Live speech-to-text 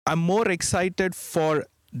I'm more excited for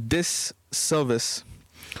this service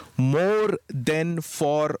more than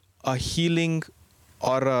for a healing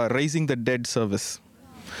or a raising the dead service.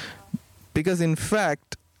 Because in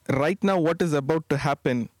fact, right now what is about to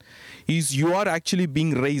happen is you are actually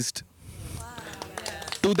being raised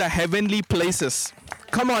to the heavenly places.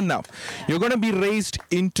 Come on now. You're going to be raised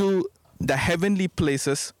into the heavenly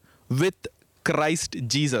places with Christ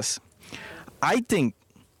Jesus. I think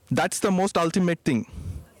that's the most ultimate thing.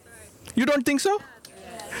 You don't think so?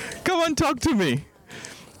 Come on, talk to me.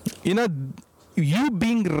 You know, you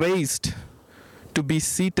being raised to be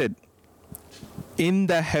seated in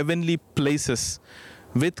the heavenly places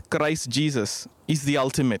with Christ Jesus is the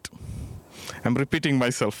ultimate. I'm repeating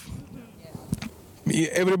myself.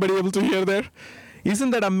 Everybody able to hear there?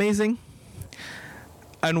 Isn't that amazing?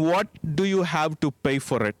 And what do you have to pay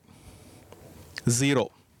for it?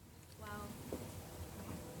 Zero.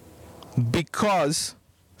 Because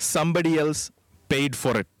somebody else paid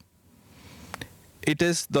for it. It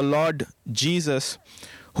is the Lord Jesus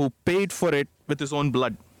who paid for it with his own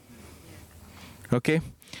blood. Okay?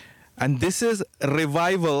 And this is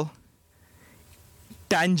revival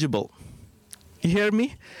tangible. You hear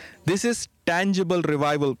me? This is tangible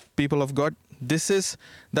revival, people of God. This is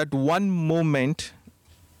that one moment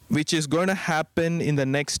which is going to happen in the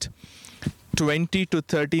next 20 to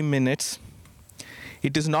 30 minutes.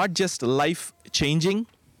 It is not just life changing.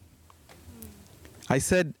 I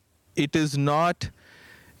said it is not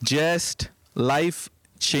just life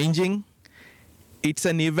changing. It's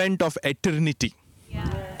an event of eternity.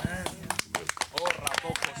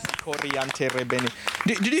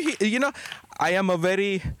 Did you hear, I am a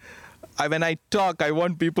very, when I talk, I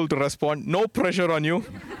want people to respond. No pressure on you.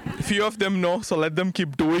 Few of them know, so let them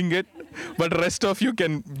keep doing it. But rest of you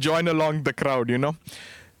can join along the crowd,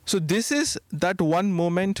 So this is that one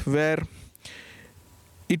moment where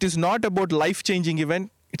it is not about life-changing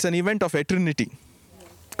event. It's an event of eternity.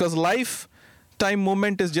 Because lifetime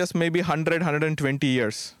moment is just maybe 100, 120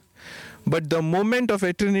 years. But the moment of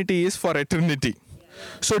eternity is for eternity.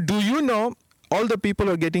 So do you know all the people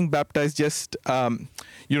who are getting baptized just,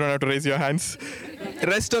 you don't have to raise your hands.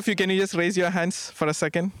 Rest of you, can you just raise your hands for a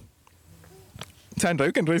second? Sandra,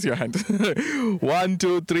 you can raise your hand. 1,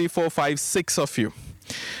 2, 3, 4, 5, 6 of you.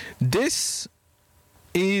 This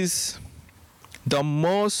is the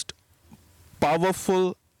most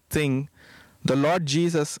powerful thing the Lord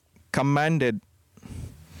Jesus commanded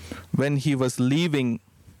when he was leaving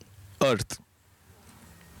earth.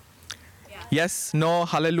 Yes, no,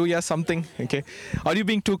 hallelujah, something. Okay. Are you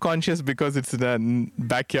being too conscious because it's the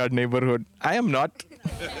backyard neighborhood? I am not.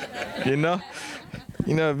 We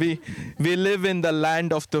live in the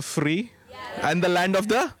land of the free and the land of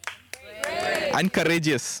the and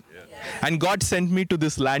courageous. And God sent me to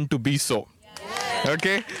this land to be so.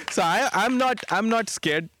 Okay? So I'm not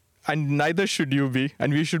scared, and neither should you be,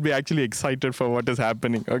 and we should be actually excited for what is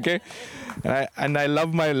happening. Okay? And I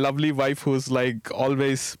love my lovely wife who's like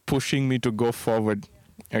always pushing me to go forward.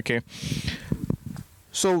 Okay?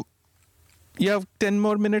 So you have 10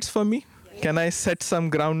 more minutes for me? Can I set some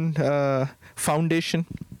ground foundation?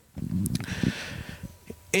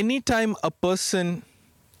 Anytime a person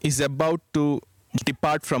is about to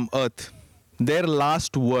depart from earth, their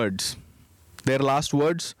last words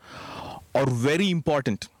are very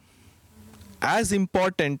important. As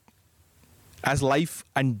important as life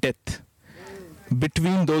and death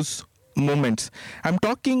between those moments. I'm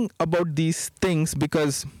talking about these things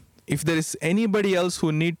because if there is anybody else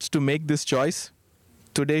who needs to make this choice,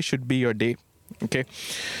 today should be your day. Okay?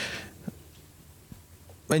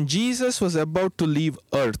 When Jesus was about to leave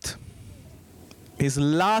earth, his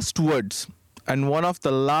last words, and one of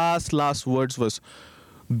the last words was,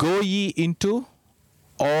 "Go ye into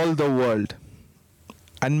all the world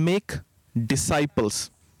and make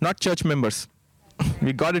disciples," not church members.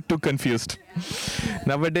 We got it too confused.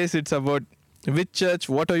 Nowadays it's about which church,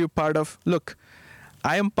 what are you part of? Look,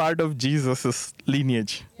 I am part of Jesus'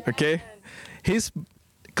 lineage. Okay? His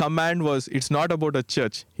command was, it's not about a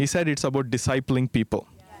church. He said it's about discipling people.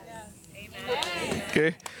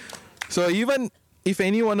 Okay? So even if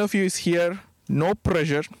any one of you is here, no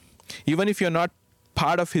pressure. Even if you're not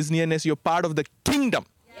part of his nearness, you're part of the kingdom.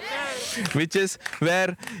 Which is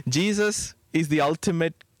where Jesus is the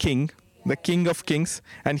ultimate king, the King of Kings.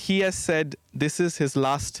 And he has said this is his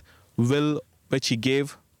last will which he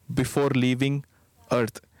gave before leaving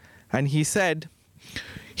earth. And he said,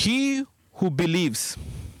 he who believes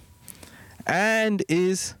and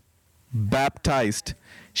is baptized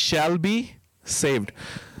shall be saved.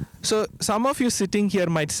 So some of you sitting here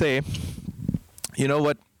might say, you know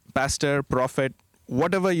what, pastor, prophet,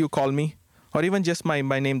 whatever you call me, or even just my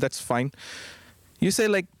name, that's fine. You say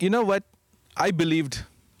like, you know what? I believed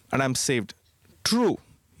and I'm saved. True,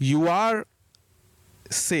 you are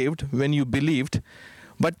saved when you believed,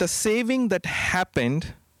 but the saving that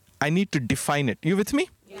happened, I need to define it. You with me?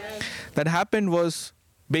 Yes. That happened was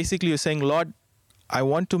basically you're saying, Lord, I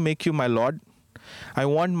want to make you my Lord. I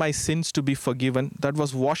want my sins to be forgiven. That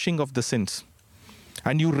was washing of the sins.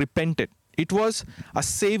 And you repented. It was a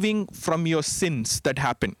saving from your sins that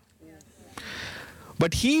happened.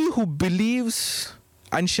 But he who believes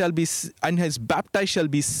and is baptized shall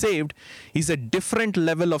be saved is a different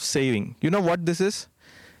level of saving. You know what this is?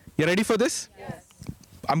 You ready for this? Yes.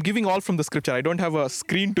 I'm giving all from the scripture. I don't have a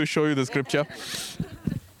screen to show you the scripture.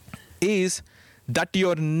 Is that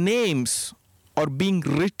your names are being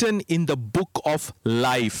written in the book of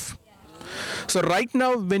life. So right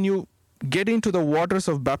now, when you get into the waters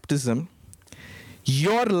of baptism,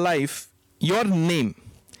 your life, your name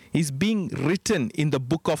is being written in the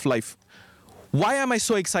book of life. Why am I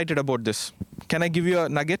so excited about this? Can I give you a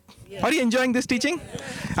nugget? Yes. Are you enjoying this teaching?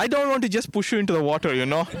 I don't want to just push you into the water,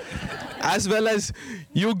 as well as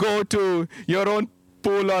you go to your own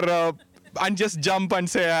pool or and just jump and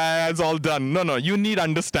say, it's all done. No, you need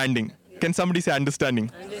understanding. Can somebody say understanding?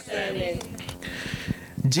 Understanding.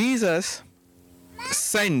 Jesus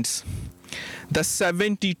sends the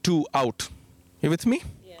 72 out. You with me?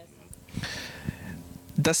 Yes.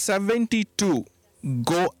 The 72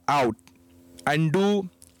 go out and do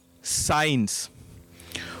signs,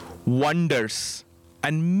 wonders,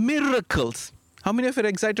 and miracles. How many of you are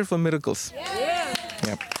excited for miracles? Yes.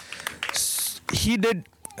 Yeah. He did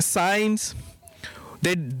signs.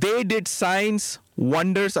 They did signs,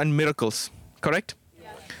 wonders, and miracles. Correct?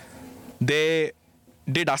 Yes. They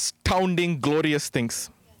did astounding, glorious things.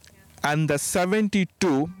 And the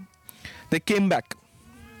 72, they came back.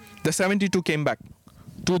 The 72 came back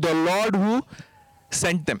to the Lord who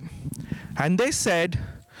sent them. And they said,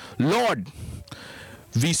 Lord,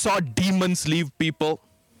 we saw demons leave people.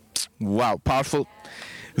 Wow, powerful.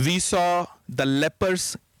 We saw the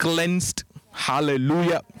lepers cleansed.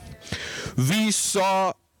 Hallelujah. We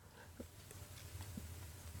saw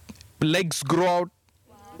legs grow out.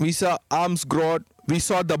 We saw arms grow out. We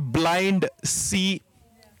saw the blind see.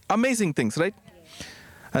 Amazing things, right?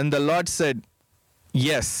 And the Lord said,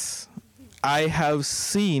 yes, I have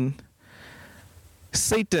seen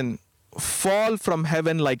Satan fall from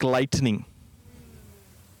heaven like lightning.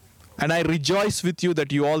 And I rejoice with you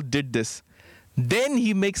that you all did this. Then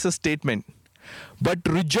he makes a statement, but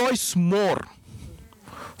rejoice more,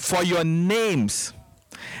 for your names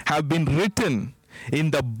have been written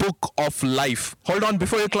in the book of life. Hold on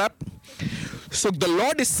before you clap. So the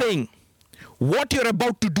Lord is saying, what you're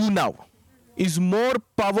about to do now is more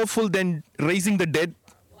powerful than raising the dead.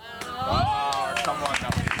 Wow. Come on now.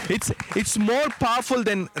 It's more powerful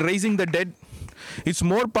than raising the dead. It's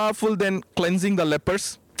more powerful than cleansing the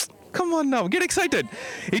lepers. Come on now, get excited.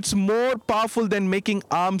 It's more powerful than making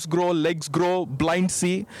arms grow, legs grow, blind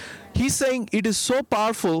see. He's saying it is so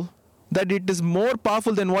powerful that it is more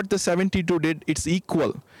powerful than what the 72 did. It's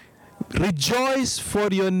equal. Rejoice, for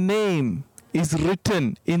your name is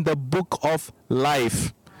written in the book of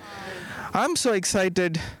life. I'm so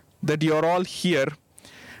excited that you're all here,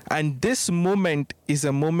 and this moment is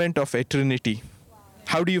a moment of eternity.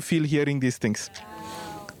 How do you feel hearing these things?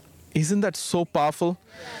 Isn't that so powerful?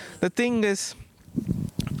 The thing is,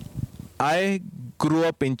 I grew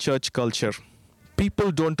up in church culture.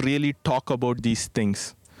 People don't really talk about these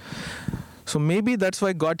things. So maybe that's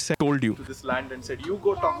why God told you to this land and said, you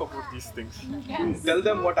go talk about these things. Yes. Tell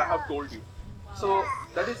them what I have told you. So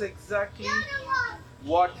that is exactly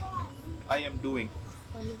what I am doing.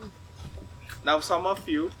 Now some of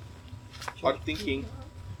you are thinking,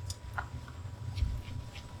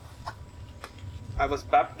 I was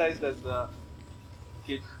baptized as a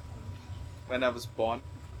kid when I was born.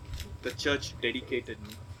 The church dedicated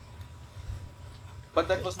me. But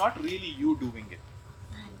that was not really you doing it.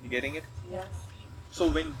 You getting it? Yes. So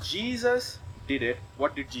when Jesus did it,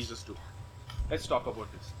 what did Jesus do? Let's talk about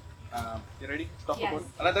this. You ready? Talk Yes. about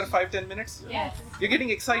another 5-10 minutes? Yes. You're getting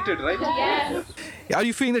excited, right? Yes. Are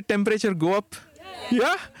you feeling the temperature go up?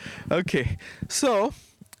 Yeah? Okay. So,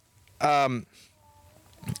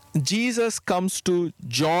 Jesus comes to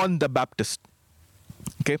John the Baptist.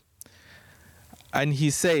 Okay? And he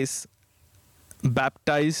says,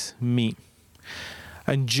 baptize me.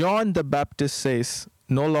 And John the Baptist says,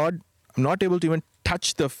 no, Lord, I'm not able to even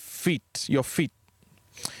touch your feet,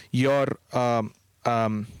 your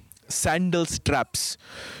sandal straps.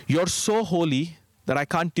 You're so holy that I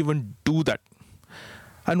can't even do that.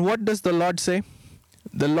 And what does the Lord say?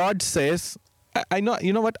 The Lord says, I know,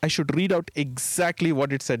 you know what? I should read out exactly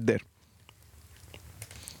what it said there.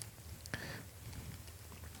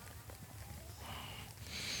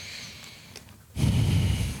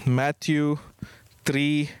 Matthew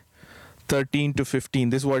 3:13 to 15.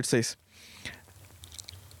 This is what it says.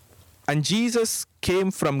 And Jesus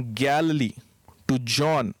came from Galilee to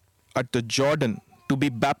John at the Jordan to be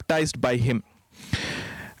baptized by him.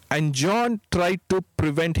 And John tried to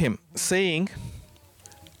prevent him, saying,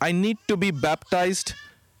 I need to be baptized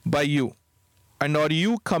by you, and are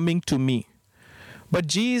you coming to me? But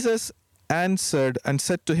Jesus answered and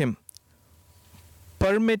said to him,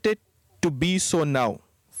 Permit it to be so now,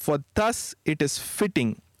 for thus it is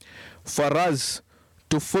fitting for us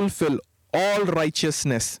to fulfill all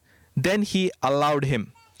righteousness. Then he allowed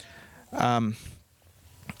him.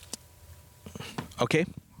 Okay.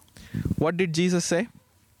 What did Jesus say?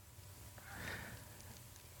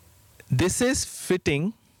 This is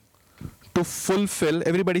fitting to fulfill,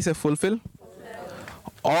 everybody say fulfill,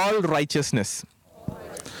 all righteousness.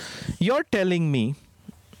 You're telling me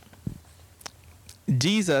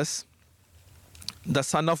Jesus, the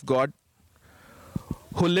Son of God,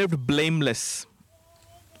 who lived blameless,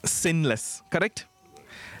 sinless, correct?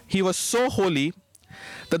 He was so holy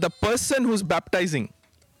that the person who's baptizing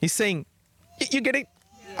is saying, you get it?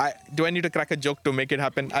 Do I need to crack a joke to make it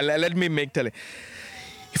happen? Let me tell it.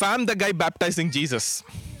 If I'm the guy baptizing Jesus,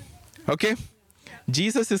 okay,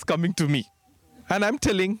 Jesus is coming to me and I'm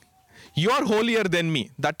telling, you're holier than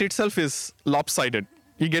me. That itself is lopsided.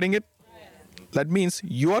 You getting it? That means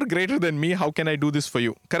you are greater than me. How can I do this for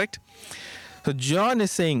you? Correct? So John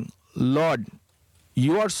is saying, Lord,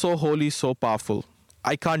 you are so holy, so powerful.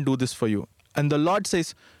 I can't do this for you. And the Lord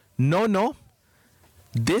says, no,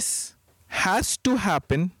 this has to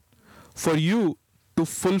happen for you to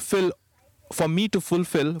fulfill, for me to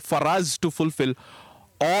fulfill, for us to fulfill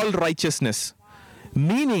all righteousness.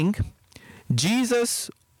 Meaning, Jesus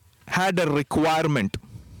had a requirement.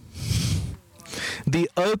 The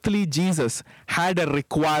earthly Jesus had a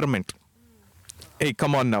requirement. Hey,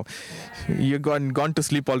 come on now. You're gone to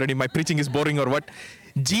sleep already. My preaching is boring or what?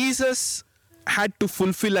 Jesus had to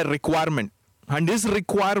fulfill a requirement. And his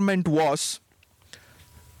requirement was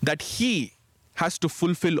that he has to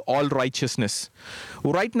fulfill all righteousness.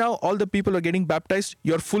 Right now, all the people are getting baptized.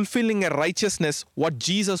 You're fulfilling a righteousness what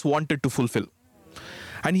Jesus wanted to fulfill.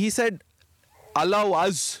 And he said, allow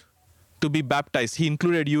us to be baptized. He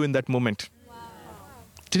included you in that moment. Wow.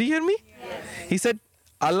 Did you hear me? Yes. He said,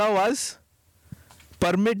 allow us,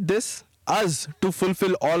 permit this, us to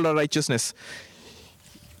fulfill all our righteousness.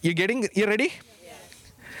 You ready? Yes.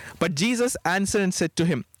 But Jesus answered and said to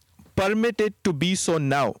him, permit it to be so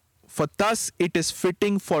now, for thus it is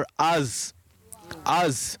fitting for us,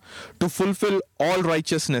 to fulfill all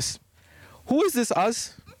righteousness. Who is this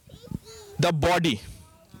us? The body.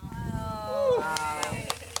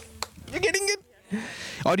 You getting it?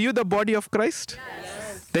 Are you the body of Christ?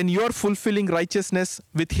 Yes. Then you're fulfilling righteousness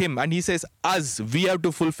with him. And he says, us, we have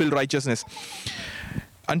to fulfill righteousness.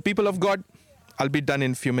 And people of God, I'll be done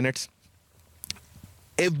in a few minutes.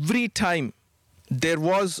 Every time there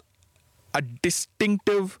was a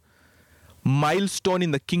distinctive milestone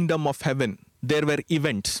in the kingdom of heaven, there were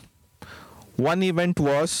events. One event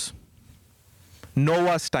was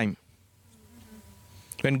Noah's time,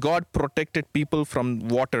 when God protected people from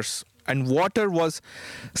waters. And water was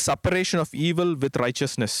separation of evil with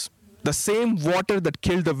righteousness. The same water that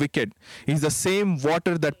killed the wicked is the same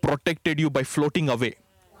water that protected you by floating away.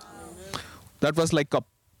 That was like a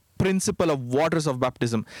principle of waters of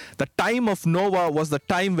baptism. The time of Noah was the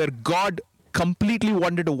time where God completely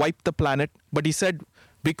wanted to wipe the planet, but he said,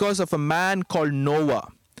 because of a man called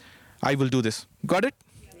Noah, I will do this. Got it?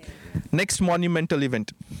 Next monumental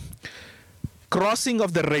event. Crossing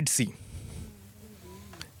of the Red Sea.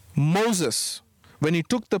 Moses, when he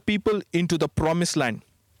took the people into the promised land,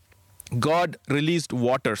 God released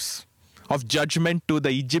waters of judgment to the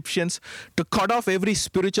Egyptians to cut off every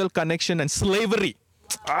spiritual connection and slavery.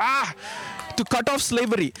 To cut off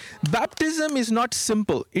slavery. Baptism is not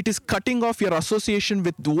simple. It is cutting off your association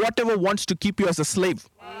with whatever wants to keep you as a slave.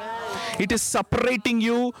 It is separating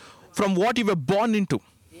you from what you were born into.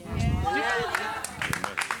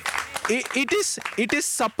 It is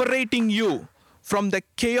separating you from the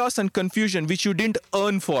chaos and confusion which you didn't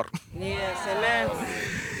earn for. Yes, amen.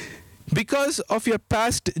 Because of your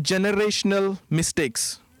past generational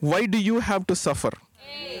mistakes, why do you have to suffer?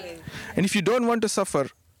 And if you don't want to suffer,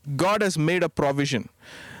 God has made a provision.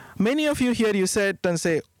 Many of you here, you said and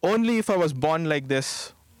say, only if I was born like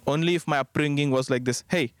this, only if my upbringing was like this.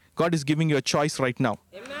 Hey, God is giving you a choice right now.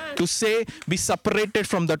 Amen. To say, be separated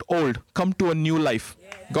from that old, come to a new life.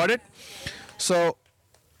 Yes. Got it? So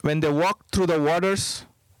when they walked through the waters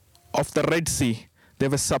of the Red Sea, they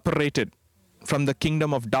were separated from the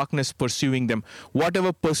kingdom of darkness pursuing them.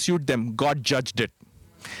 Whatever pursued them, God judged it.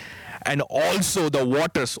 And also the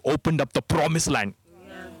waters opened up the promised land.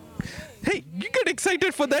 Hey, you get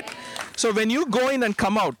excited for that? So when you go in and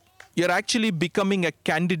come out, you're actually becoming a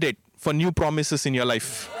candidate for new promises in your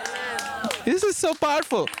life. This is so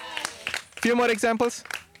powerful. Few more examples.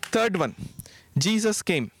 Third one. Jesus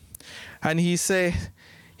came and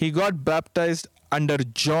he got baptized under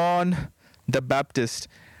John the Baptist.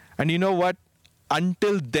 And you know what?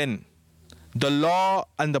 Until then, the law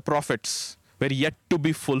and the prophets were yet to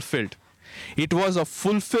be fulfilled. It was a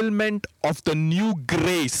fulfillment of the new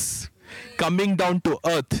grace coming down to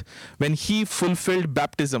earth when he fulfilled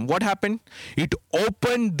baptism. What happened? It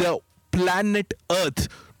opened the planet earth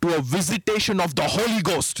to a visitation of the Holy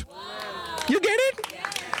Ghost. Wow. You get it?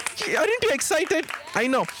 Yeah. Aren't you excited? I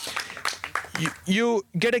know. You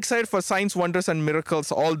get excited for signs, wonders, and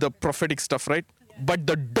miracles, all the prophetic stuff, right? But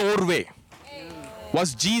the doorway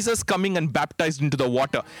was Jesus coming and baptized into the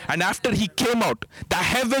water. And after he came out, the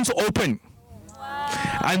heavens opened.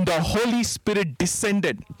 And the Holy Spirit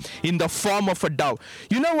descended in the form of a dove.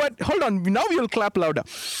 You know what? Hold on. Now you'll clap louder.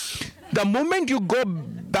 The moment you go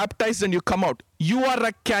baptized and you come out, you are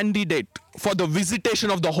a candidate for the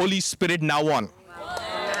visitation of the Holy Spirit now on.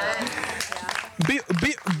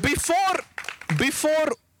 Before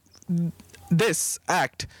this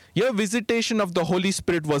act, your visitation of the Holy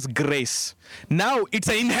Spirit was grace. Now it's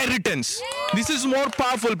an inheritance. This is more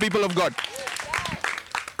powerful, people of God.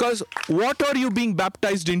 Because what are you being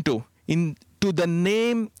baptized into? Into the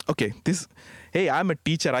name. Okay, hey, I'm a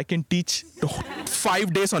teacher. I can teach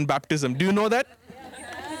 5 days on baptism. Do you know that?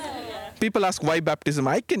 People ask why baptism.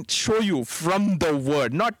 I can show you from the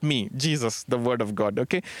word, not me, Jesus, the word of God,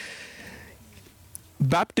 okay?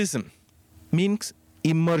 Baptism means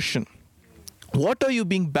immersion. What are you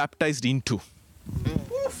being baptized into?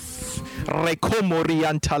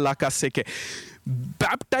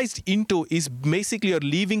 Baptized into is basically you're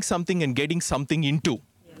leaving something and getting something into.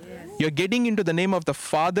 You're getting into the name of the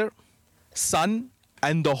Father, Son,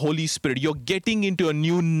 and the Holy Spirit. You're getting into a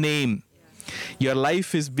new name. Your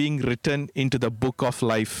life is being written into the book of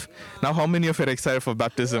life. Now, how many of you are excited for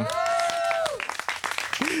baptism?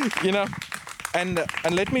 You know, and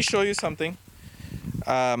let me show you something.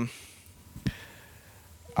 I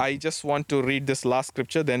just want to read this last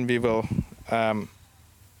scripture, then we will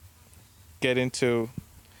get into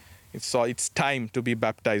it. So it's time to be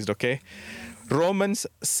baptized, okay? Romans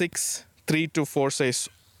 6:3-4 says,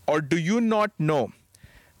 or do you not know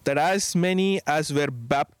that as many as were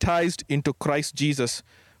baptized into Christ Jesus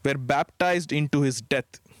were baptized into his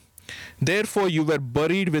death? Therefore you were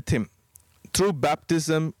buried with him through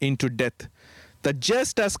baptism into death, that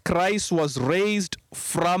just as Christ was raised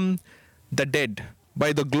from the dead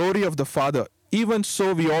by the glory of the Father, even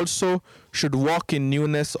so we also should walk in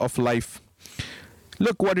newness of life.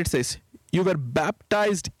 Look what it says. You were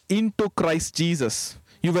baptized into Christ Jesus.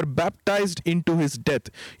 You were baptized into his death.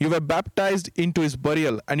 You were baptized into his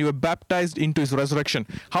burial. And you were baptized into his resurrection.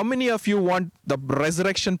 How many of you want the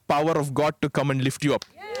resurrection power of God to come and lift you up?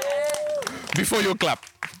 Before you clap.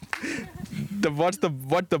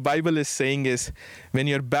 What the Bible is saying is, when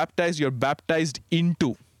you're baptized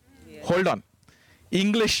into. Hold on.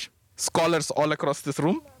 English scholars all across this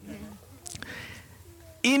room.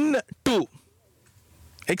 Into.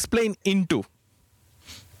 Explain into.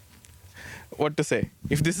 What to say?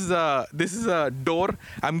 If this is a door,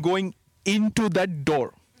 I'm going into that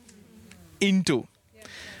door. Into.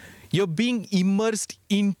 You're being immersed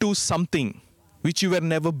into something which you were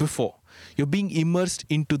never before. You're being immersed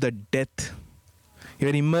into the death.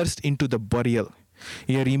 You're immersed into the burial.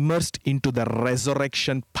 You're immersed into the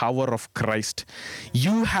resurrection power of Christ.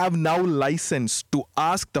 You have now license to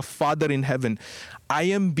ask the Father in heaven, I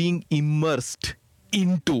am being immersed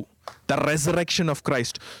into the resurrection of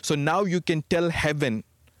Christ. So now you can tell heaven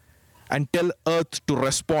and tell earth to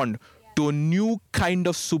respond to a new kind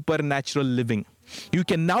of supernatural living. You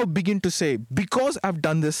can now begin to say, because I've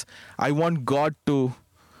done this, I want God to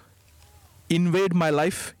invade my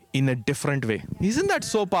life in a different way. Isn't that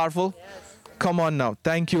so powerful? Yes. Come on now.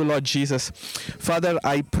 Thank you, Lord Jesus. Father,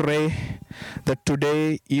 I pray that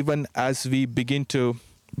today, even as we begin to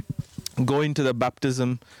go into the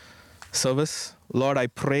baptism service, Lord, I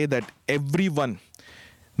pray that everyone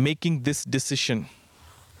making this decision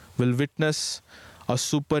will witness a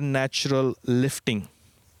supernatural lifting,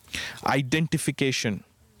 identification.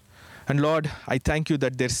 And Lord, I thank you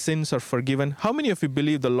that their sins are forgiven. How many of you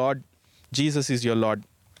believe the Lord Jesus is your Lord?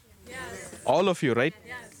 Yes. All of you, right?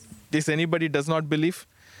 Yes. If anybody does not believe,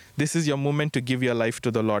 This is your moment to give your life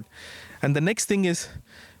to the Lord. And the next thing is,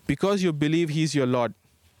 because you believe He's your Lord,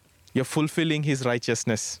 you're fulfilling His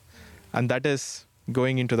righteousness. And that is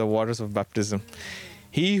going into the waters of baptism.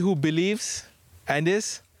 He who believes and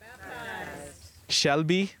is shall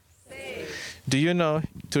be saved. Do you know,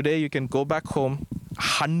 today you can go back home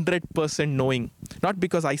 100% knowing, not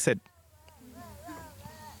because I said,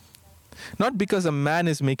 not because a man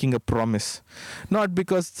is making a promise, not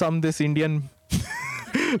because this Indian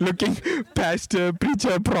looking pastor,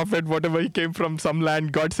 preacher, prophet, whatever, he came from some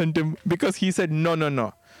land, God sent him, because he said,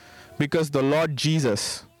 no. Because the Lord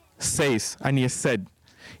Jesus says, and He has said,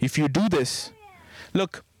 if you do this,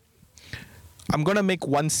 look, I'm going to make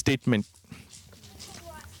one statement.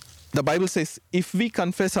 The Bible says, if we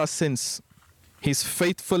confess our sins, He's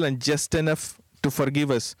faithful and just enough to forgive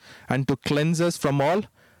us and to cleanse us from all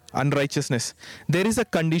unrighteousness. There is a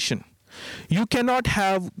condition. You cannot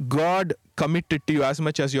have God committed to you as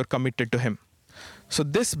much as you're committed to Him. So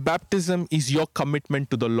this baptism is your commitment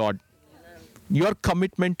to the Lord. Your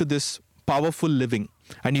commitment to this powerful living.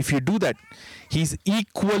 And if you do that, He's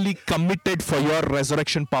equally committed for your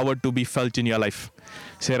resurrection power to be felt in your life.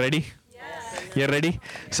 So, ready? Yes. You're ready?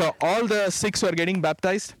 So all the 6 who are getting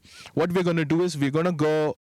baptized, what we're going to do is we're going to go